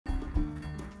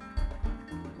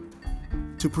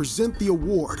to present the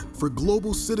award for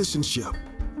Global Citizenship,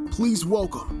 please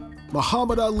welcome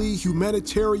Muhammad Ali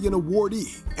Humanitarian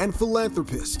Awardee and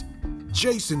philanthropist,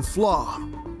 Jason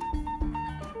Flom.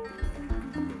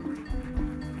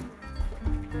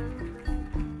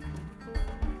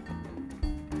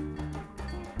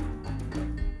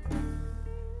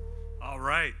 All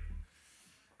right.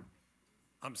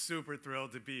 I'm super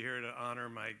thrilled to be here to honor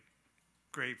my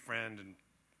great friend and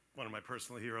one of my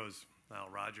personal heroes, Nile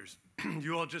Rodgers.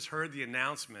 You all just heard the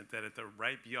announcement that at the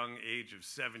ripe young age of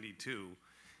 72,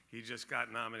 he just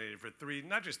got nominated for three,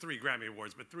 not just 3 Grammy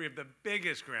Awards, but 3 of the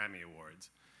biggest Grammy Awards.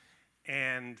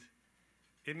 And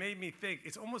it made me think,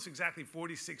 it's almost exactly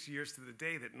 46 years to the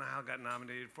day that Nile got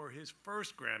nominated for his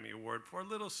first Grammy Award for a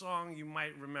little song you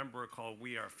might remember called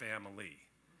We Are Family.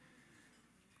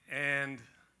 And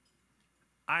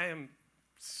I am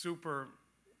super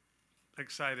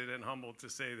excited and humbled to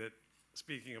say that,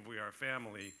 speaking of We Are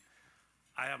Family,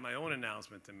 I have my own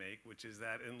announcement to make, which is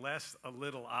that unless a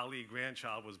little Ali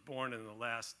grandchild was born in the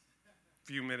last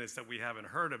few minutes that we haven't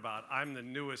heard about, I'm the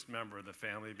newest member of the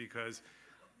family because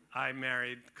I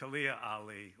married Kalia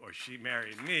Ali, or she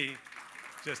married me,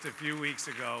 just a few weeks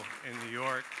ago in New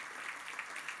York.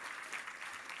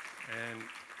 And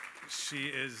she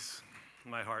is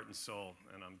my heart and soul,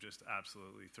 and I'm just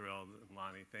absolutely thrilled.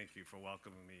 Lonnie, thank you for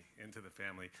welcoming me into the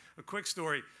family. A quick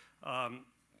story.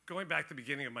 Going back to the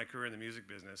beginning of my career in the music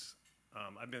business,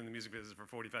 I've been in the music business for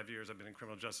 45 years. I've been in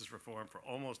criminal justice reform for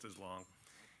almost as long.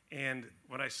 And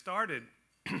when I started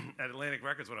at Atlantic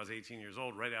Records when I was 18 years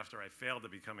old, right after I failed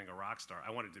at becoming a rock star,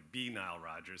 I wanted to be Nile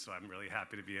Rodgers, so I'm really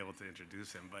happy to be able to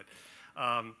introduce him. But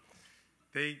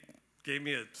they gave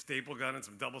me a staple gun and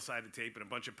some double-sided tape and a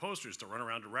bunch of posters to run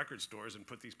around to record stores and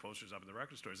put these posters up in the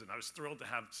record stores. And I was thrilled to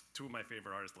have 2 of my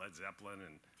favorite artists, Led Zeppelin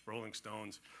and Rolling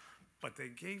Stones. But they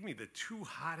gave me the 2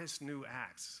 hottest new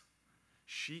acts,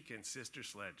 Chic and Sister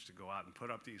Sledge, to go out and put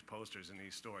up these posters in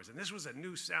these stores. And this was a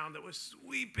new sound that was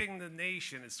sweeping the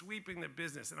nation and sweeping the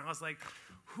business. And I was like,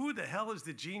 who the hell is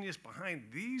the genius behind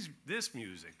this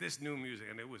music, this new music?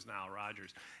 And it was Nile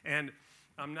Rodgers. And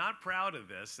I'm not proud of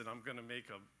this, and I'm going to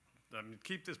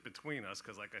keep this between us,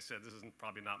 because like I said, this is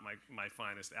probably not my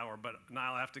finest hour, but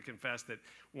Nile, I have to confess that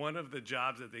one of the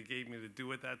jobs that they gave me to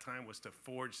do at that time was to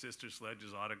forge Sister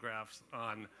Sledge's autographs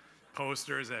on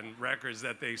posters and records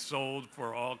that they sold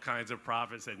for all kinds of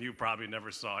profits, and you probably never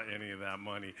saw any of that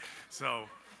money. So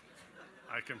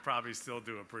I can probably still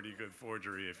do a pretty good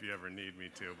forgery if you ever need me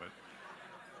to, but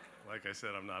like I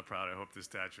said, I'm not proud. I hope the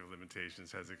statute of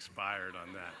limitations has expired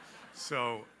on that.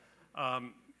 So,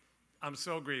 I'm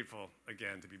so grateful,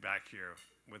 again, to be back here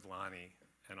with Lonnie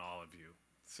and all of you,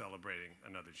 celebrating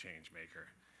another change maker.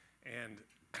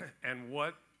 And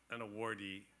what an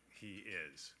awardee he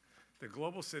is. The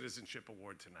Global Citizenship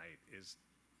Award tonight is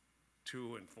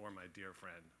to and for my dear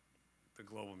friend, the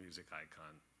global music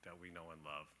icon that we know and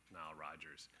love, Nile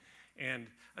Rodgers.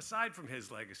 And aside from his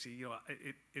legacy, you know,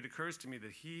 it occurs to me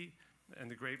that he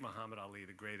and the great Muhammad Ali,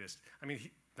 the greatest, I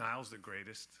mean, Nile's the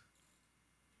greatest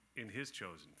in his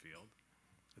chosen field,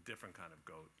 a different kind of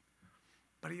GOAT.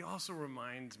 But he also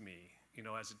reminds me, you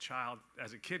know, as a child,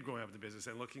 as a kid growing up in the business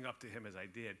and looking up to him as I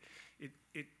did, it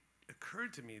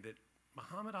occurred to me that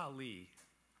Muhammad Ali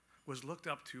was looked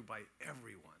up to by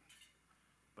everyone,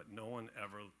 but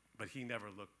he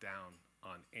never looked down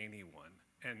on anyone.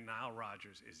 And Nile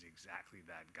Rodgers is exactly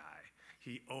that guy.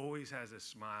 He always has a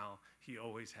smile. He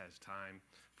always has time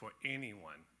for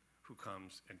anyone who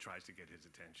comes and tries to get his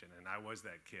attention. And I was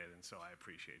that kid, and so I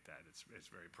appreciate that. It's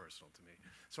very personal to me.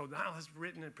 So Nile has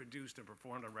written and produced and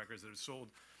performed on records that have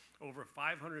sold over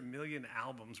 500 million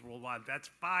albums worldwide. That's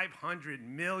 500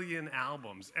 million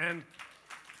albums. And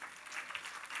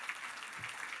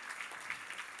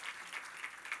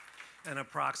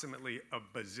approximately a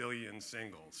bazillion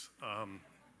singles. On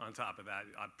top of that,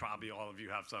 probably all of you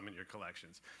have some in your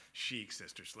collections. Chic,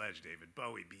 Sister Sledge, David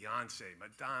Bowie, Beyonce,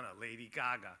 Madonna, Lady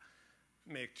Gaga,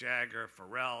 Mick Jagger,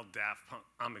 Pharrell, Daft Punk.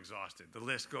 I'm exhausted. The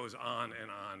list goes on and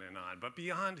on and on. But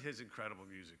beyond his incredible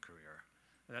music career,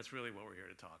 and that's really what we're here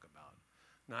to talk about,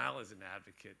 Nile is an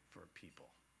advocate for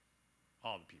people,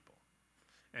 all the people.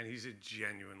 And he's a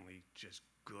genuinely just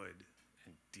good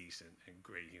and decent and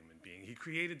great human being. He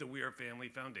created the We Are Family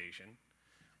Foundation,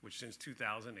 which since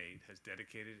 2008 has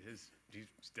dedicated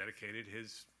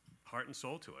his heart and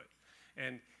soul to it.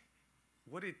 And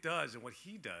what it does and what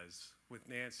he does with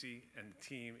Nancy and the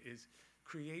team is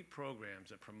create programs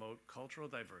that promote cultural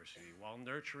diversity while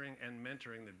nurturing and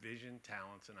mentoring the vision,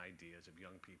 talents, and ideas of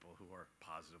young people who are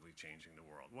positively changing the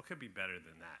world. What could be better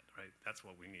than that, right? That's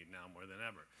what we need now more than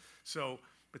ever. So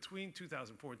between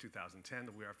 2004 and 2010,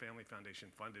 the We Are Family Foundation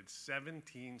funded 17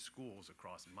 schools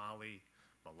across Mali,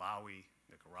 Malawi,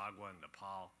 Nicaragua, and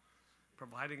Nepal,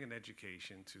 providing an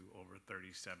education to over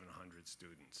 3,700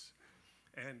 students.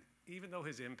 And even though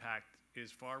his impact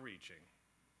is far-reaching,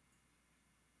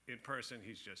 in person,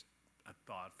 he's just a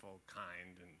thoughtful,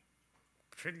 kind, and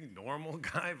pretty normal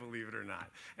guy, believe it or not,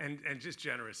 and just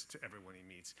generous to everyone he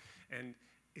meets. And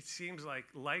it seems like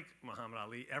Muhammad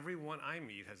Ali, everyone I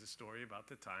meet has a story about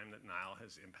the time that Nile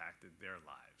has impacted their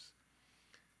lives.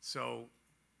 So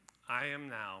I am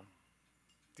now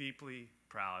deeply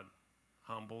proud,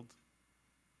 humbled,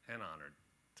 and honored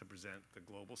to present the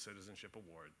Global Citizenship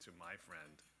Award to my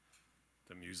friend,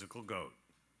 the musical GOAT,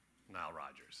 Nile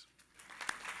Rodgers.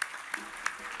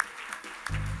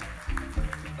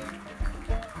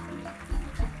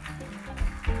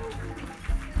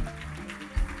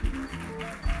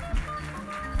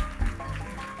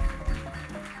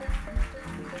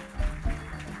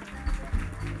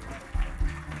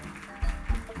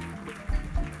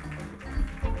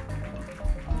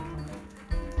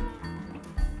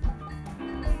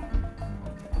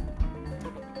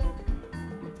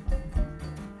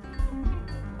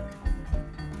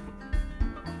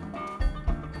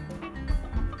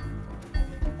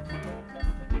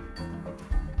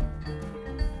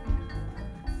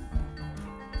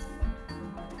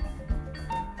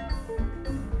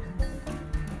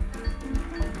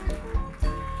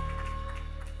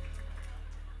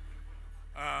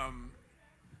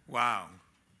 Wow.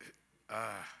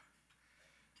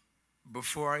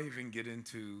 Before I even get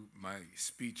into my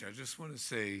speech, I just want to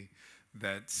say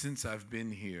that since I've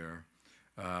been here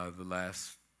the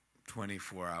last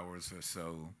 24 hours or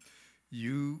so,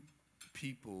 you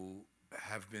people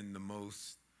have been the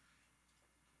most,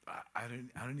 I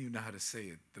don't even know how to say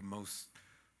it, the most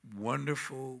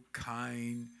wonderful,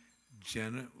 kind,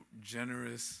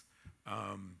 generous,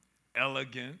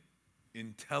 elegant,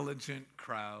 intelligent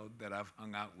crowd that I've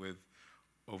hung out with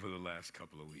over the last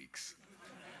couple of weeks.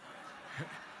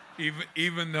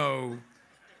 even though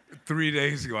 3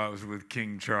 days ago I was with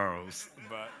King Charles,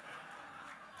 but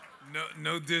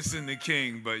no dissing the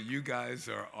king, but you guys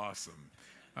are awesome.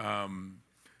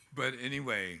 But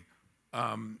anyway,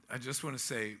 I just want to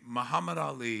say Muhammad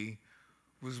Ali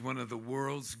was one of the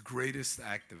world's greatest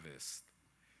activists.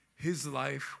 His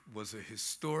life was a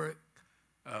historic,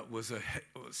 was a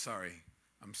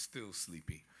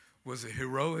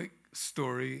heroic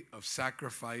story of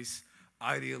sacrifice,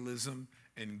 idealism,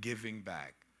 and giving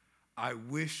back. I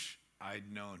wish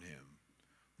I'd known him,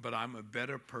 but I'm a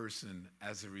better person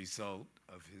as a result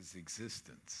of his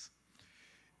existence.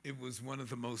 It was one of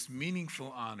the most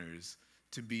meaningful honors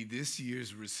to be this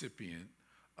year's recipient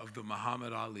of the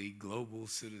Muhammad Ali Global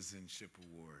Citizenship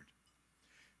Award.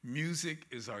 Music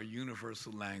is our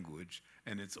universal language,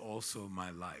 and it's also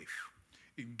my life.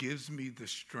 It gives me the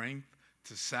strength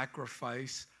to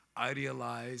sacrifice,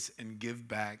 idealize, and give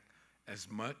back as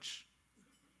much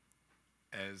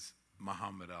as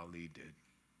Muhammad Ali did.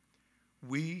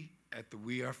 We at the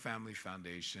We Are Family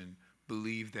Foundation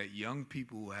believe that young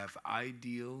people who have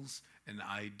ideals and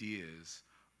ideas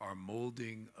are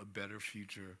molding a better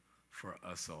future for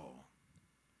us all.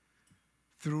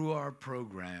 Through our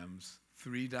programs,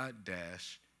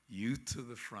 3.Dash, Youth to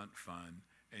the Front Fund,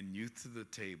 and Youth to the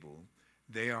Table,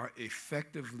 they are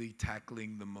effectively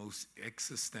tackling the most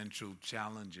existential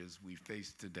challenges we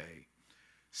face today: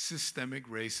 systemic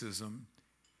racism,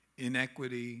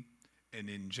 inequity, and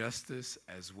injustice,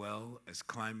 as well as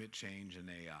climate change and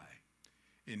AI.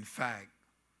 In fact,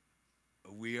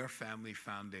 a We Are Family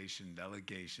Foundation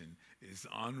delegation is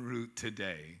en route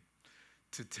today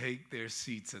to take their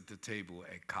seats at the table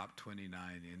at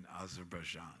COP29 in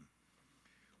Azerbaijan.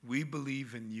 We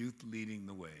believe in youth leading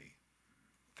the way.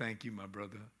 Thank you, my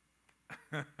brother.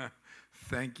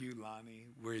 Thank you, Lonnie.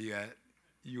 Where you at?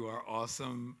 You are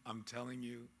awesome. I'm telling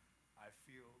you, I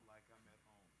feel like I'm at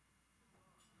home.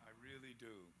 I really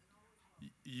do.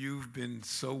 You've been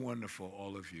so wonderful,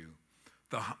 all of you.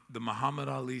 The Muhammad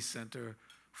Ali Center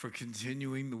for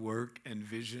continuing the work and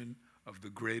vision of the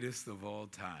greatest of all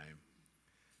time.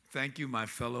 Thank you, my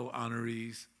fellow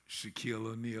honorees, Shaquille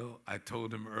O'Neal. I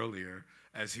told him earlier,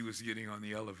 as he was getting on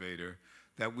the elevator,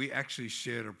 that we actually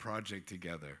shared a project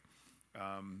together.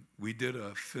 We did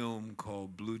a film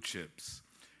called Blue Chips,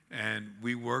 and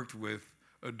we worked with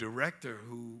a director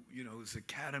who, is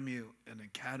an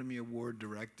Academy Award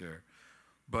director,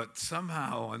 but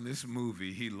somehow on this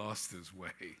movie, he lost his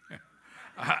way.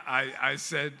 I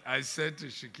said to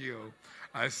Shaquille,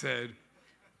 I said,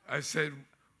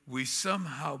 we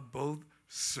somehow both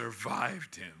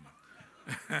survived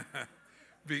him.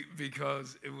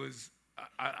 Because it was,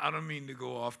 I don't mean to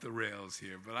go off the rails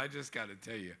here, but I just got to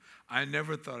tell you, I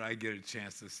never thought I'd get a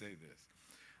chance to say this.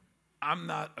 I'm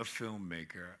not a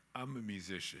filmmaker, I'm a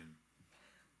musician.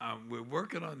 We're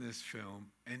working on this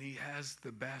film, and he has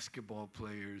the basketball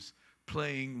players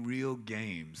playing real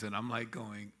games. And I'm like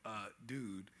going,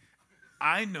 dude,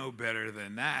 I know better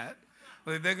than that.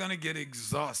 Like, they're going to get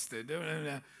exhausted. They're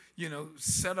gonna, you know,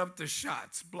 set up the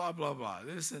shots, blah, blah, blah,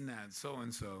 this and that, so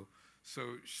and so. So,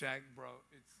 Shaq, bro,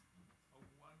 it's a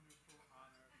wonderful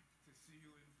honor to see you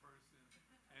in person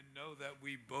and know that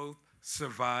we both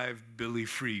survived Billy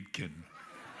Friedkin.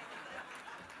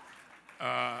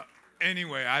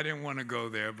 Anyway, I didn't want to go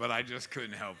there, but I just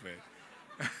couldn't help it.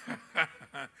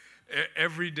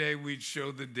 Every day we'd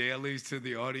show the dailies to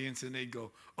the audience, and they'd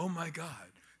go, oh, my God,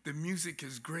 the music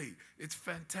is great. It's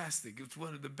fantastic. It's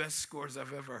one of the best scores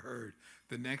I've ever heard.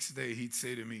 The next day, he'd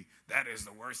say to me, that is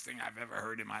the worst thing I've ever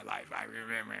heard in my life. I'm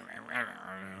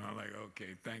like,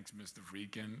 okay, thanks, Mr.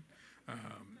 Friedkin.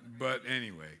 But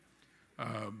anyway,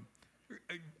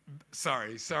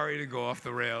 sorry to go off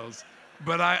the rails.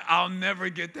 But I'll never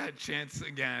get that chance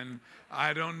again.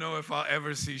 I don't know if I'll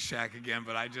ever see Shaq again,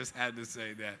 but I just had to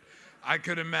say that. I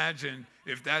could imagine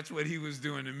if that's what he was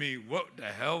doing to me, what the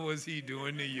hell was he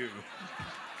doing to you?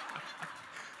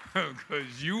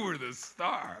 Because you were the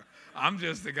star. I'm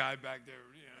just the guy back there.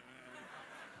 You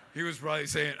know, he was probably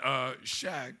saying,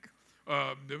 Shaq.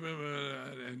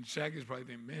 And Shaq is probably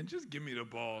thinking, man, just give me the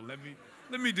ball.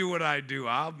 Let me do what I do.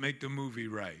 I'll make the movie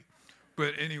right.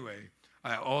 But anyway,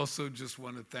 I also just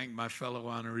want to thank my fellow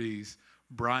honorees,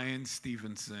 Brian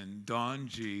Stevenson, Don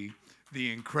G.,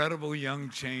 the incredible young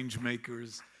change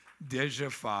makers, Deja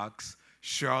Fox,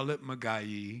 Charlotte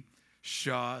Magayi,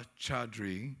 Shah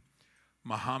Chaudhry,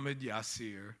 Mohammed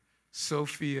Yasir,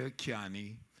 Sophia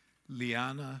Kiani,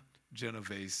 Liana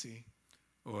Genovese,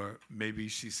 or maybe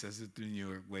she says it the New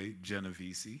York way,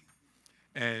 Genovese,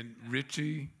 and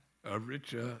Richa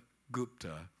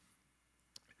Gupta.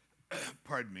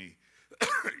 Pardon me.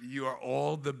 You are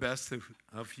all the best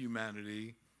of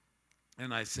humanity.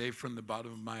 And I say from the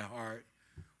bottom of my heart,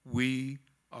 we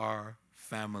are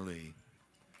family.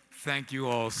 Thank you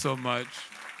all so much.